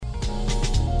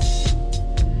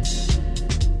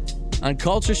On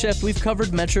Culture Shift, we've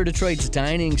covered Metro Detroit's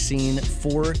dining scene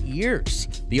for years.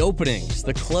 The openings,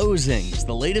 the closings,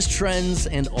 the latest trends,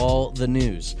 and all the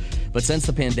news. But since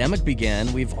the pandemic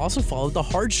began, we've also followed the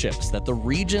hardships that the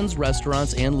region's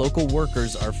restaurants and local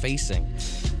workers are facing.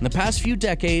 In the past few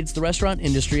decades, the restaurant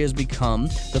industry has become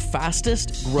the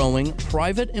fastest growing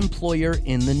private employer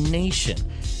in the nation,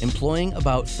 employing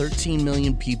about 13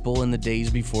 million people in the days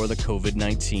before the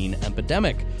COVID-19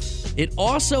 epidemic. It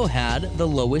also had the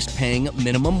lowest paying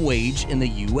minimum wage in the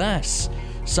U.S.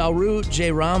 Sauru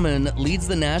Jayaraman leads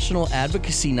the national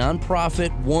advocacy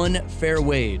nonprofit One Fair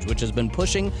Wage, which has been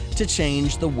pushing to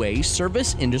change the way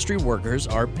service industry workers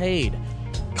are paid.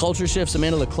 Culture Shift's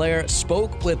Amanda LeClaire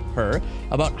spoke with her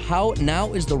about how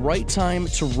now is the right time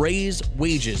to raise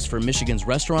wages for Michigan's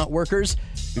restaurant workers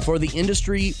before the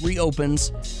industry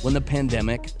reopens when the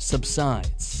pandemic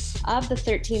subsides. Of the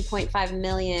 13.5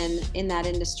 million in that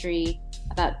industry,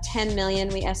 about 10 million,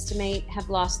 we estimate, have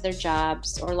lost their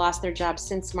jobs or lost their jobs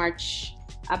since March.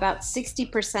 About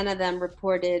 60% of them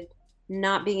reported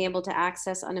not being able to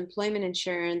access unemployment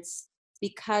insurance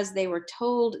because they were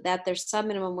told that their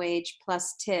sub-minimum wage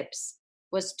plus tips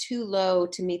was too low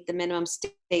to meet the minimum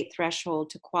state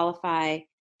threshold to qualify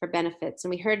for benefits.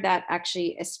 And we heard that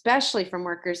actually, especially from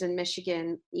workers in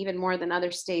Michigan, even more than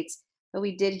other states. But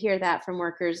we did hear that from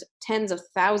workers, tens of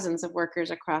thousands of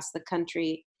workers across the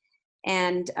country.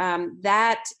 And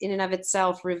that in and of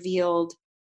itself revealed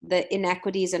the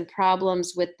inequities and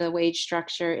problems with the wage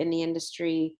structure in the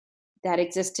industry that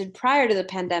existed prior to the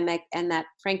pandemic and that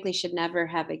frankly should never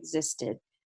have existed.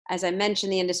 As I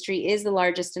mentioned, the industry is the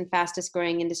largest and fastest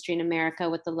growing industry in America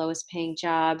with the lowest paying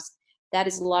jobs. That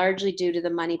is largely due to the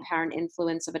money, power, and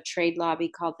influence of a trade lobby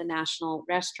called the National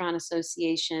Restaurant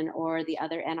Association, or the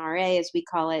other NRA as we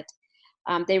call it.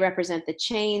 They represent the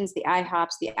chains, the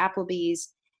IHOPs, the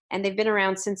Applebee's, and they've been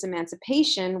around since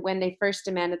emancipation when they first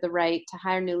demanded the right to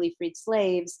hire newly freed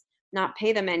slaves, not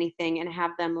pay them anything, and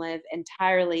have them live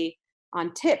entirely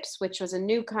on tips, which was a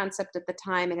new concept at the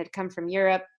time. It had come from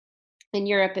Europe. In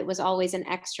Europe, it was always an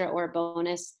extra or a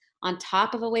bonus on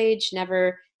top of a wage,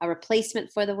 never a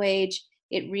replacement for the wage.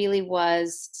 It really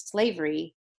was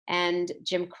slavery and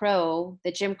Jim Crow,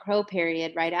 the Jim Crow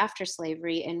period right after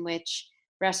slavery, in which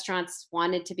restaurants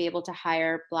wanted to be able to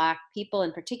hire Black people,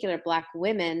 in particular Black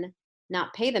women,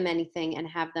 not pay them anything and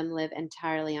have them live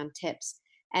entirely on tips.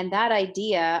 And that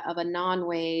idea of a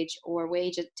non-wage or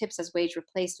wage tips as wage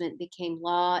replacement became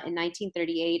law in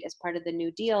 1938 as part of the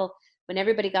New Deal, when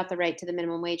everybody got the right to the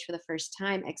minimum wage for the first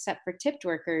time, except for tipped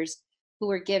workers who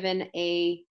were given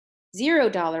a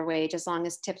 $0 wage as long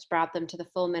as tips brought them to the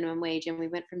full minimum wage. And we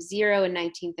went from zero in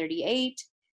 1938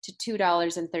 to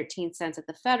 $2.13 at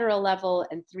the federal level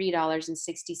and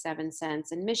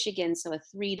 $3.67 in Michigan. So a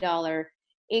 $3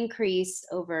 increase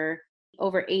over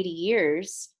 80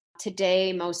 years.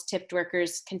 Today, most tipped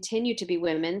workers continue to be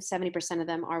women. 70% of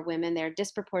them are women. They're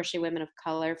disproportionately women of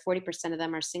color. 40% of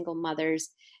them are single mothers.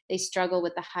 They struggle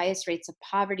with the highest rates of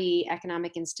poverty,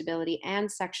 economic instability,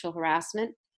 and sexual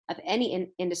harassment of any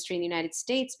industry in the United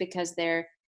States because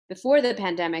before the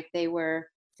pandemic, they were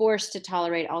forced to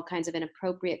tolerate all kinds of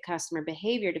inappropriate customer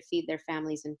behavior to feed their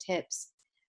families in tips.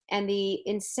 And the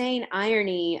insane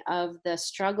irony of the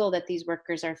struggle that these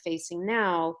workers are facing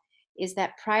now is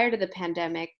that prior to the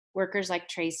pandemic, workers like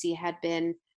Tracy had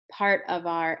been part of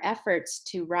our efforts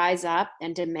to rise up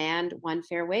and demand one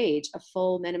fair wage, a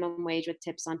full minimum wage with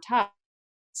tips on top.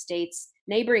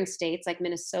 Neighboring states like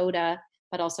Minnesota,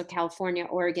 but also California,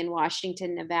 Oregon,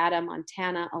 Washington, Nevada,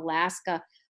 Montana, Alaska,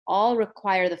 all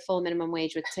require the full minimum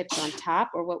wage with tips on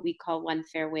top, or what we call one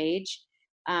fair wage.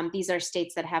 These are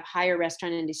states that have higher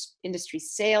restaurant industry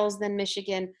sales than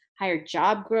Michigan, higher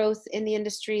job growth in the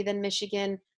industry than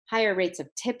Michigan, higher rates of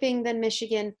tipping than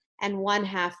Michigan, and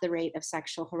 1/2 the rate of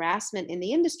sexual harassment in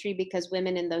the industry because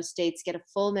women in those states get a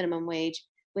full minimum wage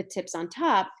with tips on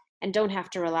top and don't have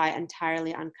to rely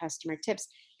entirely on customer tips.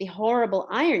 The horrible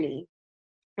irony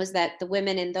was that the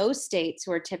women in those states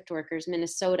who are tipped workers,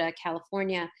 Minnesota,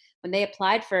 California, when they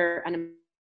applied for unemployment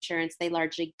insurance, they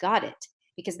largely got it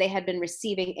because they had been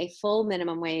receiving a full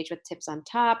minimum wage with tips on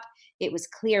top. It was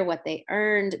clear what they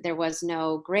earned. There was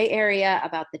no gray area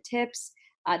about the tips.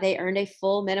 They earned a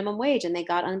full minimum wage and they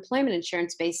got unemployment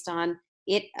insurance based on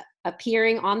it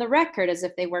appearing on the record as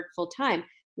if they worked full time.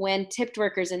 When tipped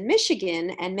workers in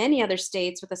Michigan and many other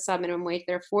states with a sub-minimum wage,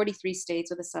 there are 43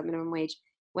 states with a sub-minimum wage,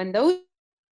 when those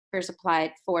workers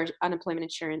applied for unemployment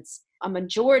insurance, a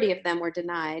majority of them were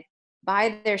denied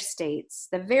by their states.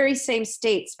 The very same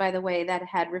states, by the way, that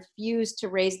had refused to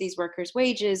raise these workers'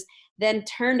 wages, then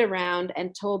turned around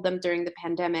and told them during the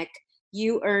pandemic,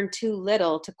 you earn too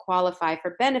little to qualify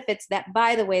for benefits that,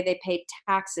 by the way, they paid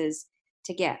taxes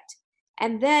to get.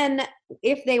 And then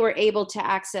if they were able to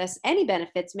access any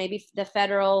benefits, maybe the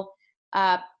federal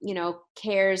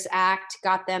CARES Act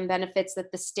got them benefits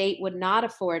that the state would not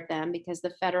afford them, because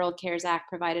the federal CARES Act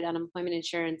provided unemployment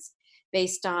insurance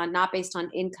not based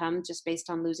on income, just based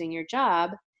on losing your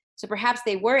job. So perhaps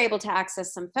they were able to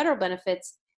access some federal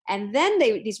benefits. And then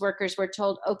these workers were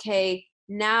told, okay,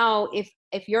 now if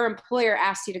your employer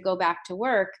asks you to go back to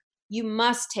work, you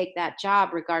must take that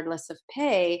job regardless of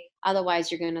pay. Otherwise,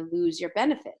 you're going to lose your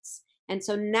benefits. And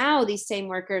so now these same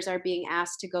workers are being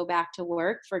asked to go back to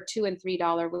work for $2 and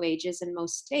 $3 wages in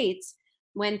most states,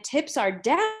 when tips are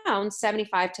down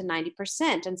 75 to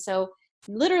 90%. And so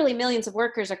literally millions of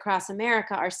workers across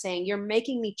America are saying, you're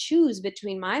making me choose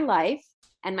between my life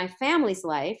and my family's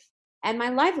life and my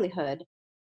livelihood.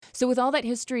 So with all that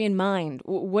history in mind,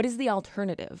 what is the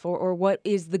alternative, or what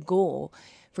is the goal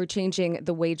for changing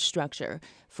the wage structure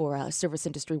for service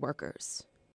industry workers?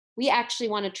 We actually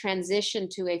want to transition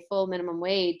to a full minimum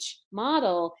wage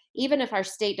model. Even if our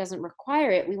state doesn't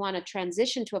require it, we want to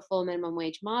transition to a full minimum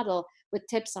wage model with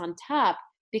tips on top,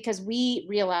 because we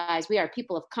realize we are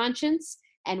people of conscience,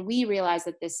 and we realize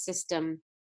that this system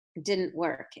didn't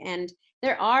work. And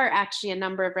there are actually a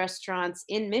number of restaurants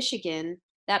in Michigan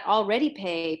that already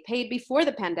paid before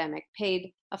the pandemic,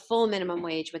 paid a full minimum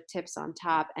wage with tips on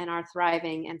top, and are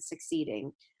thriving and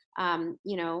succeeding.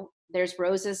 There's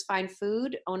Rose's Fine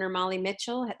Food, owner Molly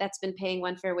Mitchell, that's been paying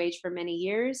one fair wage for many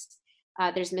years.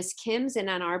 There's Miss Kim's in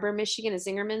Ann Arbor, Michigan, a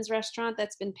Zingerman's restaurant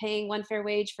that's been paying one fair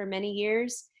wage for many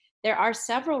years. There are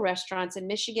several restaurants in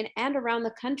Michigan and around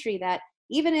the country that,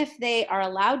 even if they are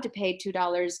allowed to pay $2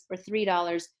 or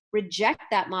 $3, reject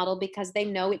that model because they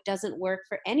know it doesn't work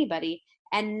for anybody.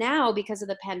 And now, because of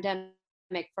the pandemic,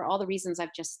 for all the reasons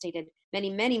I've just stated, many,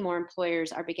 many more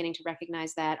employers are beginning to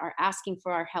recognize that, are asking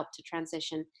for our help to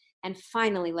transition. And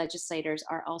finally, legislators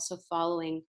are also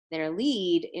following their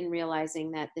lead in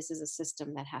realizing that this is a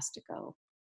system that has to go.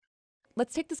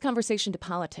 Let's take this conversation to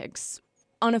politics.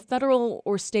 On a federal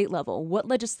or state level, what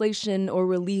legislation or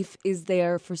relief is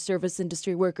there for service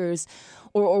industry workers,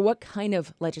 or what kind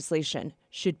of legislation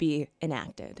should be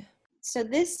enacted? So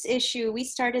this issue, we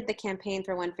started the campaign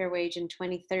for one fair wage in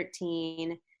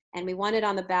 2013, and we won it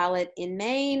on the ballot in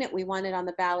Maine, we won it on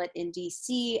the ballot in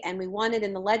DC, and we won it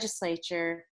in the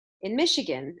legislature in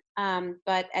Michigan.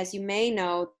 But as you may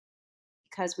know,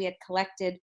 because we had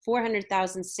collected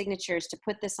 400,000 signatures to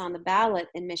put this on the ballot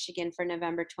in Michigan for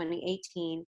November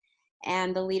 2018,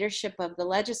 and the leadership of the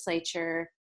legislature,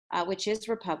 which is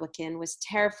Republican, was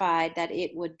terrified that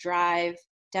it would drive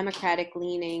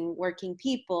Democratic-leaning working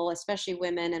people, especially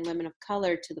women and women of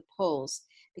color, to the polls,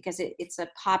 because it's a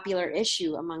popular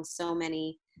issue among so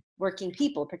many working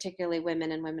people, particularly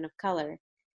women and women of color.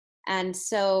 And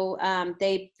so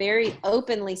they very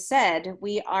openly said,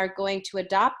 we are going to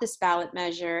adopt this ballot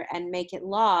measure and make it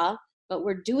law, but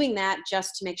we're doing that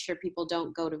just to make sure people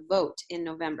don't go to vote in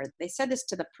November. They said this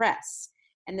to the press,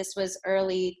 and this was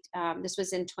this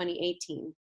was in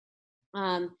 2018.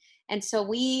 And so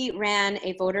we ran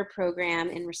a voter program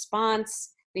in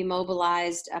response. We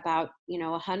mobilized about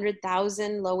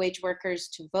 100,000 low-wage workers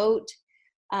to vote.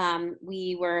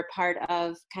 We were part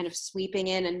of kind of sweeping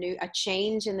in a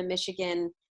change in the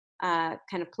Michigan kind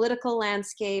of political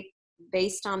landscape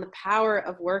based on the power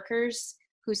of workers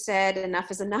who said enough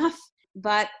is enough.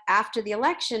 But after the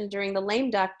election, during the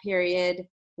lame duck period,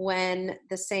 when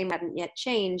the same hadn't yet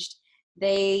changed,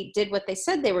 they did what they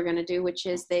said they were going to do, which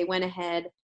is they went ahead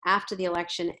after the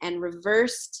election and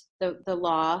reversed the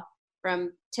law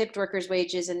from tipped workers'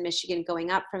 wages in Michigan going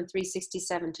up from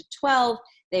 $3.67 to $12.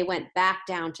 They went back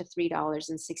down to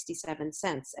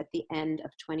 $3.67 at the end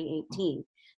of 2018.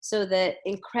 So the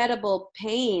incredible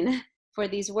pain for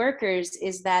these workers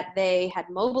is that they had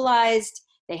mobilized,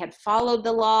 they had followed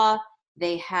the law,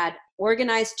 they had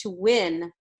organized to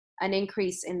win an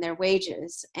increase in their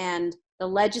wages, and the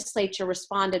legislature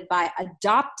responded by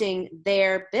adopting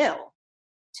their bill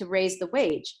to raise the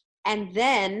wage. And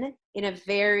then, in a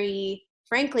very,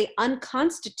 frankly,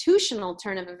 unconstitutional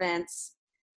turn of events,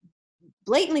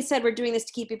 blatantly said, we're doing this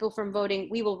to keep people from voting.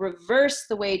 We will reverse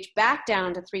the wage back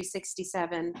down to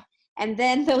 $3.67. And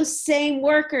then those same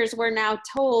workers were now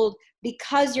told,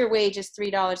 because your wage is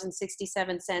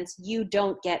 $3.67, you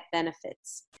don't get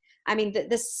benefits. I mean,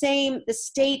 the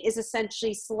state is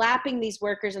essentially slapping these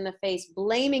workers in the face,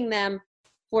 blaming them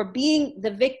for being the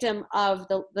victim of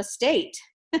the state.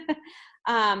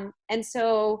 And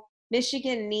so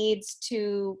Michigan needs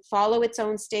to follow its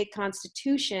own state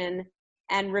constitution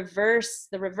and reverse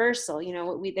the reversal.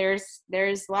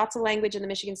 There's lots of language in the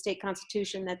Michigan state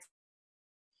constitution that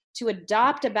to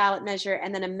adopt a ballot measure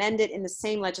and then amend it in the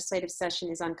same legislative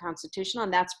session is unconstitutional.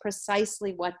 And that's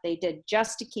precisely what they did,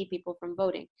 just to keep people from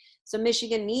voting. So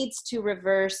Michigan needs to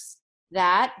reverse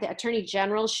that. The Attorney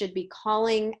General should be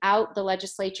calling out the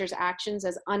legislature's actions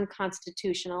as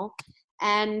unconstitutional.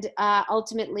 And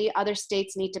ultimately, other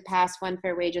states need to pass one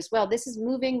fair wage as well. This is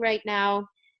moving right now.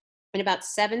 And about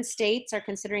 7 states are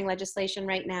considering legislation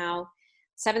right now.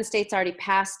 7 states already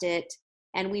passed it.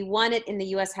 And we won it in the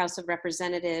U.S. House of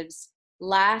Representatives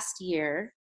last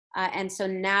year. And so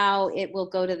now it will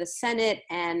go to the Senate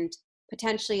and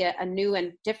potentially a new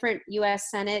and different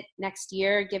U.S. Senate next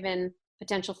year, given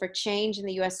potential for change in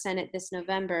the U.S. Senate this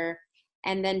November.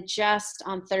 And then just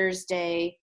on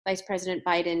Thursday, Vice President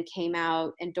Biden came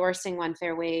out endorsing one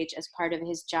fair wage as part of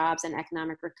his jobs and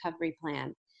economic recovery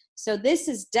plan. So this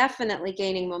is definitely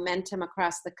gaining momentum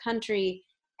across the country.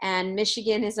 And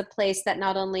Michigan is a place that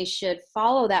not only should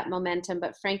follow that momentum,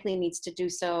 but frankly needs to do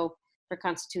so for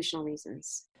constitutional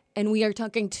reasons. And we are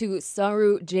talking to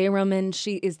Saru Jayaraman.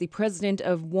 She is the president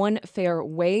of One Fair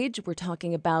Wage. We're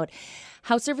talking about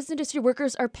how service industry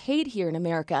workers are paid here in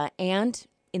America, and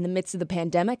in the midst of the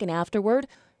pandemic and afterward,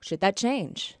 should that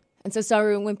change? And so,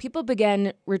 Saru, when people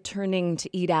begin returning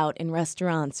to eat out in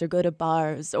restaurants or go to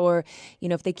bars, or,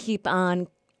 if they keep on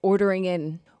ordering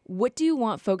in, what do you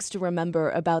want folks to remember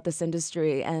about this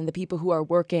industry and the people who are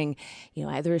working,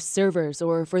 either as servers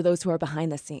or for those who are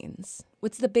behind the scenes?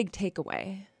 What's the big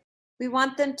takeaway? We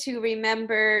want them to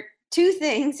remember 2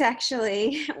 things,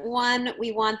 actually. One,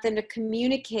 we want them to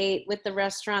communicate with the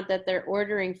restaurant that they're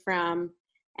ordering from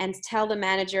and tell the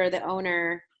manager or the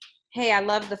owner, hey, I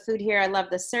love the food here. I love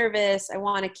the service. I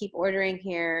want to keep ordering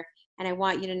here. And I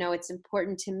want you to know it's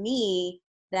important to me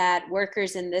that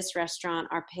workers in this restaurant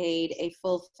are paid a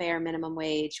full fair minimum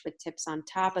wage with tips on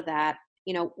top of that.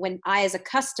 When I as a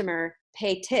customer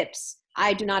pay tips,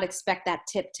 I do not expect that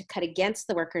tip to cut against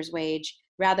the worker's wage.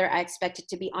 Rather, I expect it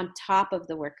to be on top of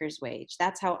the worker's wage.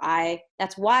 That's why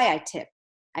I tip.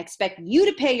 I expect you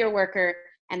to pay your worker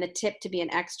and the tip to be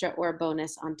an extra or a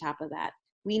bonus on top of that.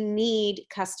 We need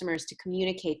customers to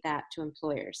communicate that to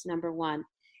employers, number 1.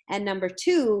 And number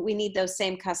 2, we need those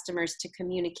same customers to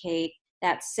communicate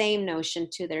that same notion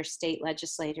to their state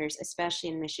legislators, especially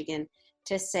in Michigan,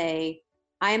 to say,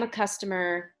 I am a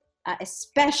customer,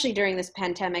 especially during this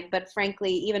pandemic, but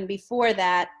frankly, even before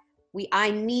that,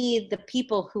 I need the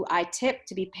people who I tip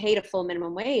to be paid a full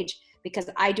minimum wage, because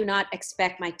I do not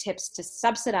expect my tips to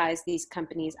subsidize these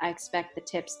companies. I expect the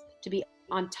tips to be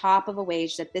on top of a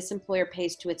wage that this employer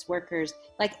pays to its workers,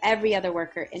 like every other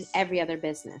worker in every other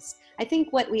business. I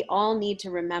think what we all need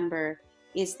to remember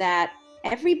is that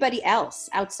everybody else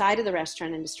outside of the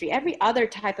restaurant industry, every other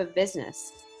type of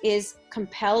business, is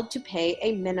compelled to pay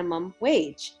a minimum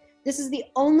wage. This is the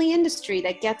only industry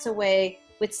that gets away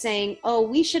with saying, oh,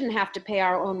 we shouldn't have to pay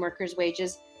our own workers'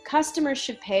 wages. Customers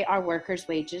should pay our workers'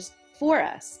 wages for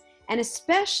us. And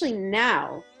especially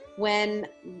now, when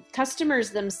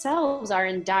customers themselves are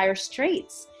in dire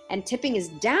straits and tipping is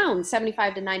down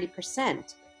 75 to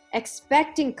 90%,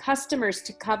 expecting customers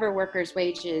to cover workers'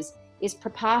 wages is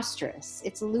preposterous.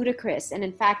 It's ludicrous. And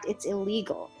in fact, it's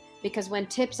illegal, because when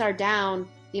tips are down,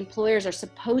 the employers are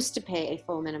supposed to pay a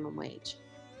full minimum wage.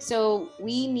 So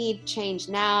we need change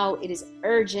now. It is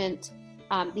urgent.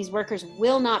 These workers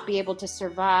will not be able to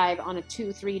survive on a $2,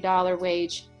 $3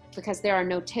 wage because there are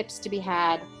no tips to be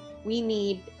had. We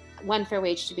need one fair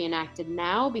wage to be enacted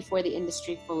now before the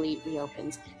industry fully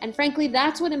reopens. And frankly,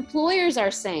 that's what employers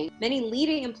are saying. Many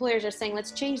leading employers are saying,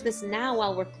 let's change this now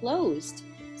while we're closed,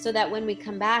 so that when we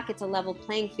come back, it's a level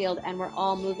playing field and we're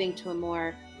all moving to a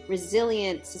more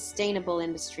resilient, sustainable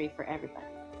industry for everybody.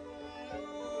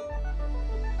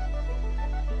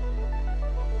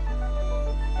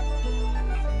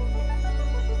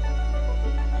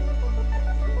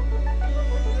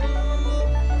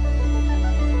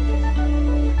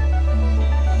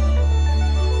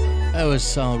 That was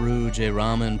Saru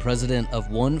Jayaraman, president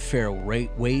of One Fair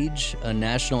Wage, a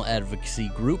national advocacy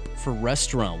group for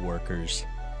restaurant workers.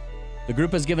 The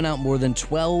group has given out more than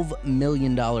 $12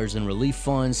 million in relief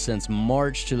funds since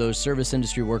March to those service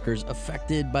industry workers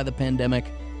affected by the pandemic.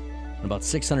 And about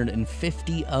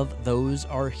 650 of those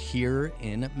are here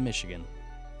in Michigan.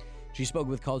 She spoke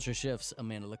with Culture Shift's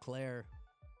Amanda LeClaire.